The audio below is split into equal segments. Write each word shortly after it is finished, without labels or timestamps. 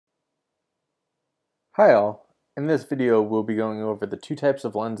Hi all. In this video we'll be going over the two types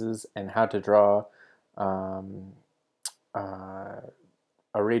of lenses and how to draw um, uh,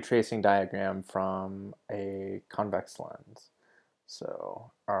 a ray tracing diagram from a convex lens. So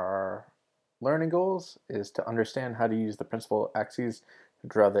our learning goals is to understand how to use the principal axes to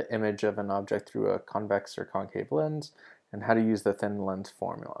draw the image of an object through a convex or concave lens, and how to use the thin lens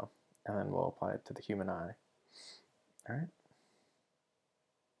formula. And then we'll apply it to the human eye. All right.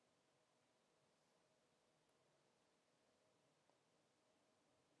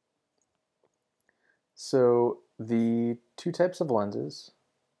 So the two types of lenses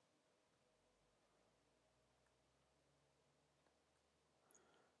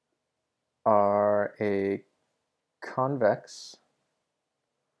are a convex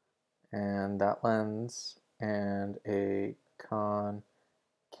and that lens and a concave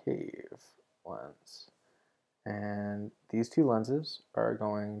lens. And these two lenses are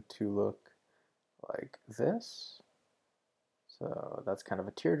going to look like this. So that's kind of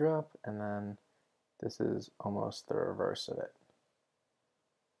a teardrop, and then this is almost the reverse of it.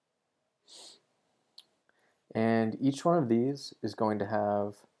 And each one of these is going to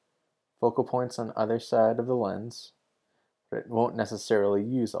have focal points on either side of the lens, but it won't necessarily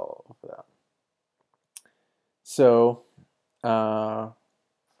use all of them. So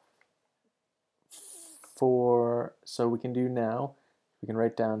so we can do now, we can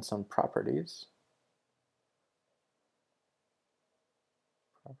write down some properties.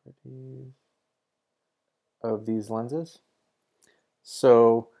 Of these lenses.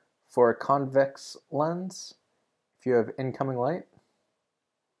 So for a convex lens, if you have incoming light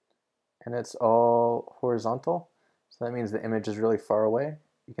and it's all horizontal, so that means the image is really far away.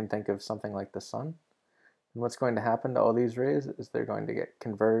 You can think of something like the sun. And what's going to happen to all these rays is they're going to get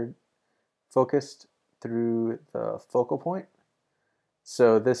focused through the focal point.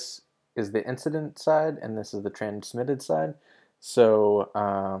 So this is the incident side and this is the transmitted side. So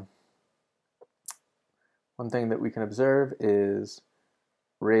one thing that we can observe is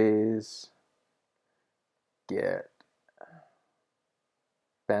rays get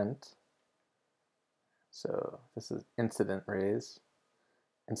bent. So this is incident rays.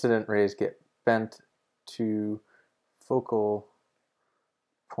 Incident rays get bent to focal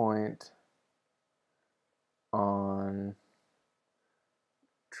point on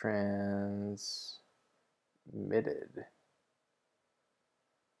transmitted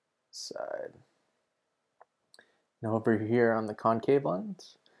side. Now over here on the concave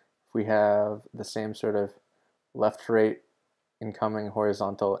lens, if we have the same sort of left-right incoming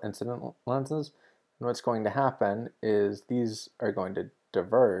horizontal incident lenses, and what's going to happen is these are going to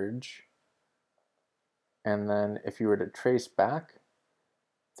diverge, and then if you were to trace back,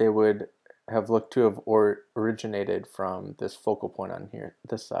 they would have looked to have originated from this focal point on here,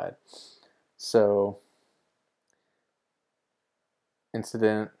 this side. So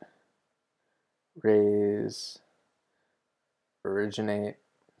incident rays originate,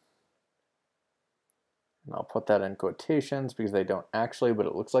 and I'll put that in quotations because they don't actually, but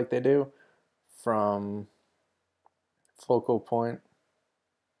it looks like they do, from focal point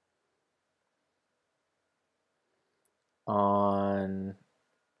on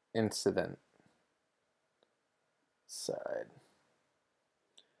incident side.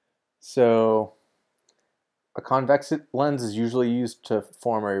 So a convex lens is usually used to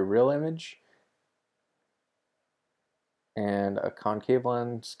form a real image, and a concave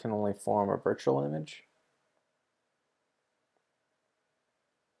lens can only form a virtual image.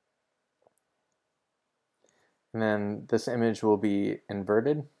 And then this image will be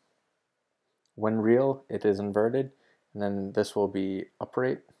inverted. When real, it is inverted, and then this will be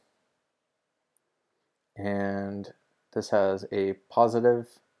upright. And this has a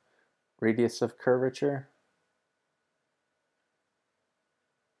positive radius of curvature.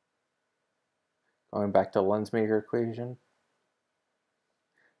 Going back to Lensmaker equation.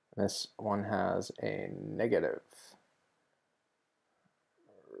 This one has a negative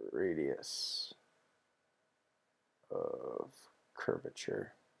radius of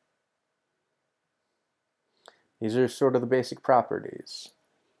curvature. These are sort of the basic properties.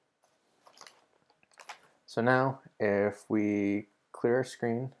 So now, if we clear our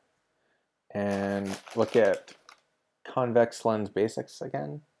screen and look at convex lens basics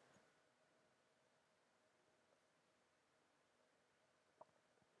again,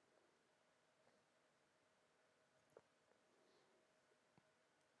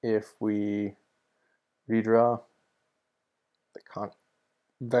 if we redraw the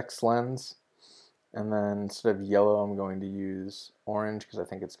convex lens, and then instead of yellow, I'm going to use orange because I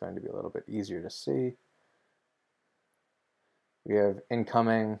think it's going to be a little bit easier to see. We have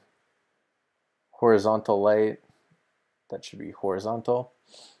incoming horizontal light, that should be horizontal.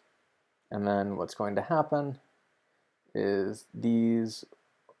 And then what's going to happen is these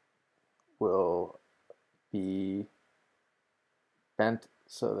will be bent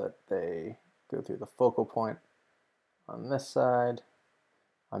so that they go through the focal point on this side.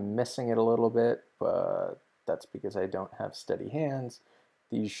 I'm missing it a little bit, but that's because I don't have steady hands.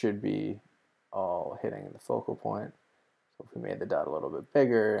 These should be all hitting the focal point. So if we made the dot a little bit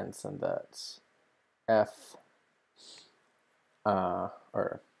bigger, and so that's F,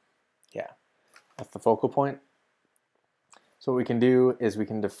 that's the focal point. So what we can do is we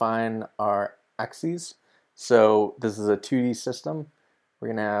can define our axes. So this is a 2D system. We're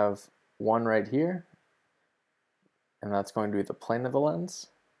going to have one right here, and that's going to be the plane of the lens.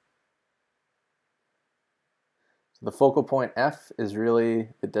 So the focal point F is really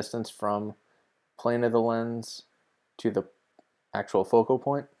the distance from plane of the lens to the actual focal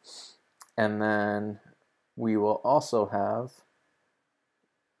point. And then we will also have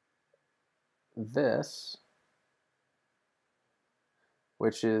this,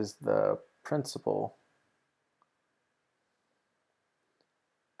 which is the principal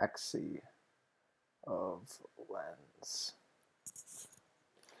axis of lens.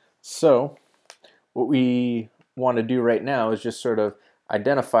 So what we want to do right now is just sort of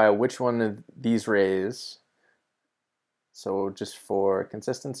identify which one of these rays, so just for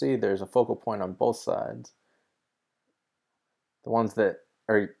consistency, there's a focal point on both sides. The ones that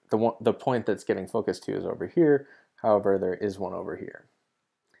are the point that's getting focused to is over here. However, there is one over here.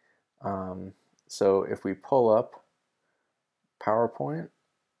 So if we pull up PowerPoint,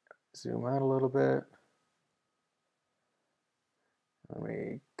 zoom out a little bit, let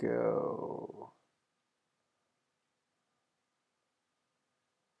me go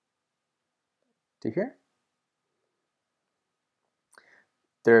to here.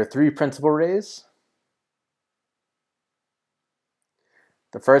 There are three principal rays.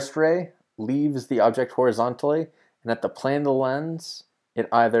 The first ray leaves the object horizontally, and at the plane of the lens, it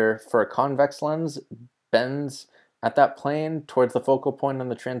either, for a convex lens, bends at that plane towards the focal point on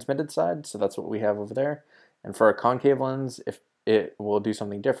the transmitted side, so that's what we have over there. And for a concave lens, if it will do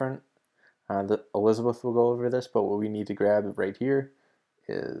something different. Elizabeth will go over this, but what we need to grab right here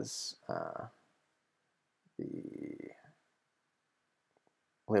is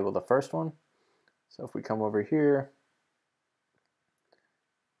label the first one. So if we come over here,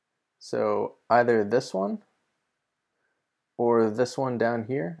 so either this one or this one down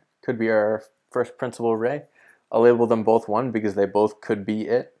here could be our first principal ray. I'll label them both 1 because they both could be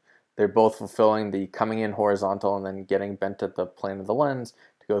it. They're both fulfilling the coming in horizontal and then getting bent at the plane of the lens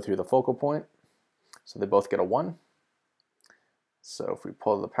to go through the focal point. So they both get a 1. So if we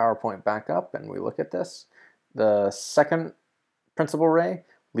pull the PowerPoint back up and we look at this, the second principal ray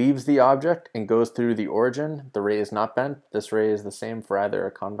leaves the object and goes through the origin. The ray is not bent. This ray is the same for either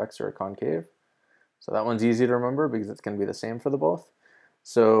a convex or a concave. So that one's easy to remember because it's going to be the same for the both.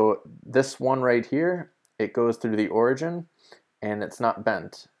 So this one right here, it goes through the origin and it's not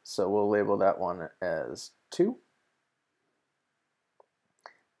bent. So we'll label that one as 2.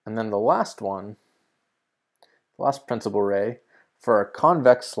 And then the last one, the last principal ray, for a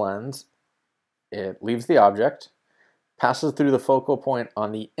convex lens, it leaves the object, passes through the focal point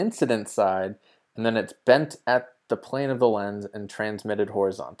on the incident side, and then it's bent at the plane of the lens and transmitted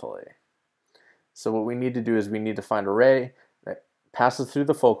horizontally. So what we need to do is we need to find a ray that passes through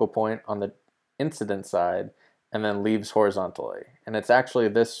the focal point on the incident side and then leaves horizontally. And it's actually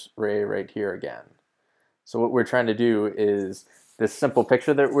this ray right here again. So what we're trying to do is this simple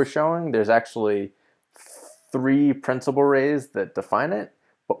picture that we're showing, there's actually 3 principal rays that define it,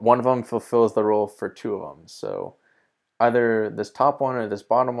 but one of them fulfills the role for 2 of them. So either this top one or this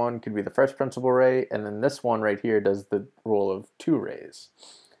bottom one could be the first principal ray, and then this one right here does the role of 2 rays.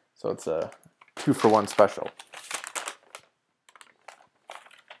 So it's a 2-for-1 special.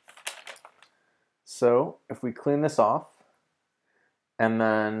 So if we clean this off, and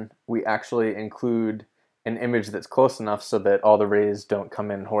then we actually include an image that's close enough so that all the rays don't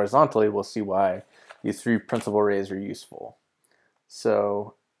come in horizontally, we'll see why these 3 principal rays are useful.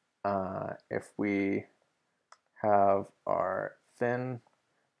 So if we have our thin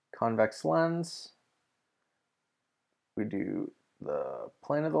convex lens, we do the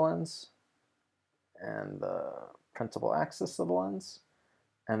plane of the lens and the principal axis of the lens,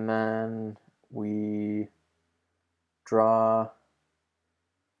 and then we draw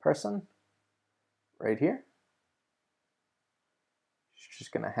person right here. It's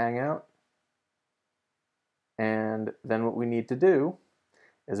just going to hang out. And then what we need to do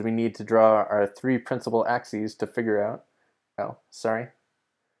is we need to draw our 3 principal axes to figure out,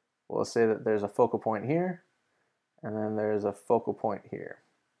 we'll say that there's a focal point here, and then there's a focal point here.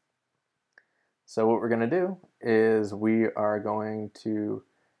 So what we're going to do is we are going to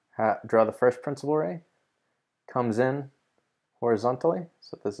draw the first principal ray, comes in horizontally,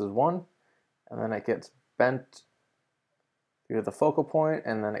 so this is 1, and then it gets bent through the focal point,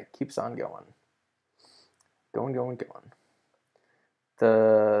 and then it keeps on going. Going.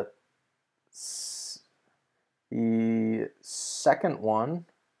 The second one,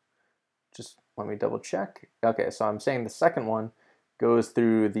 just let me double check. Okay, so I'm saying the second one goes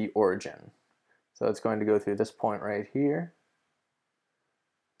through the origin. So it's going to go through this point right here.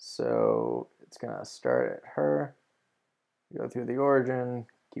 So it's going to start at her, go through the origin,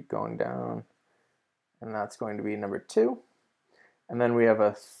 keep going down, and that's going to be number 2. And then we have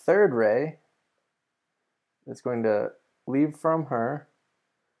a third ray that's going to leave from her,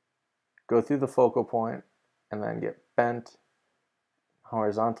 go through the focal point, and then get bent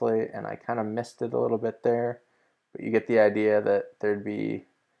horizontally, and I kind of missed it a little bit there, but you get the idea that there'd be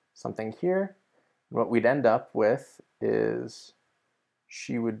something here. And what we'd end up with is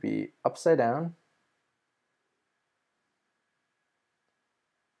she would be upside down,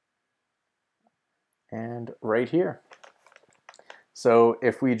 and right here. So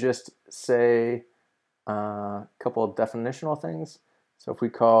if we just say a couple of definitional things, so if we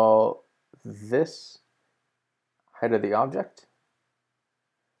call this height of the object,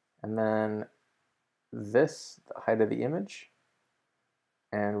 and then this the height of the image,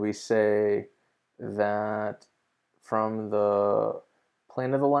 and we say that from the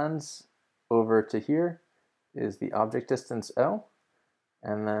plane of the lens over to here is the object distance L,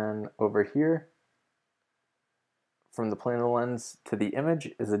 and then over here from the plane of the lens to the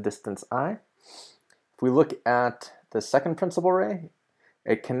image is the distance I. If we look at the second principal ray,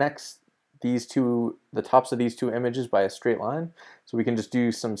 it connects these two, the tops of these two images by a straight line. So we can just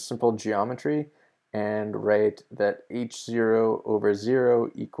do some simple geometry and write that h0 over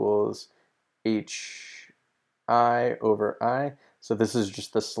 0 equals hi over I. So this is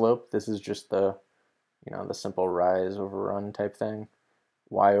just the slope. This is just the, the simple rise over run type thing,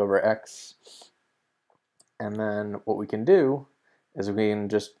 y over x. And then what we can do is we can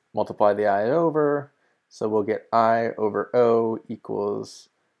just multiply the I over, so we'll get I over O equals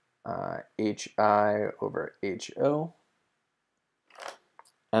HI over HO.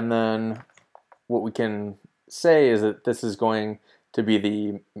 And then what we can say is that this is going to be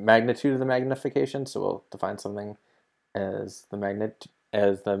the magnitude of the magnification, so we'll define something as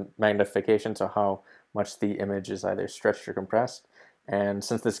the magnification, so how much the image is either stretched or compressed. And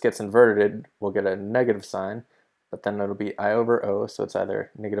since this gets inverted, we'll get a negative sign, but then it'll be I over O, so it's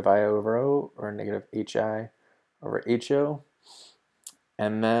either negative I over O or negative HI over HO.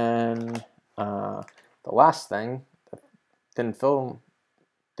 And then the last thing, the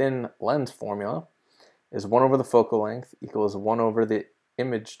thin lens formula, is 1 over the focal length equals 1 over the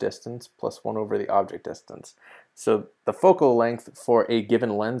image distance plus 1 over the object distance. So the focal length for a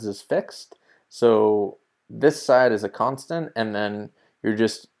given lens is fixed, so this side is a constant, and then you're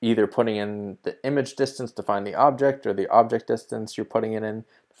just either putting in the image distance to find the object, or the object distance you're putting it in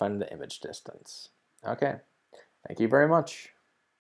to find the image distance. Okay, thank you very much.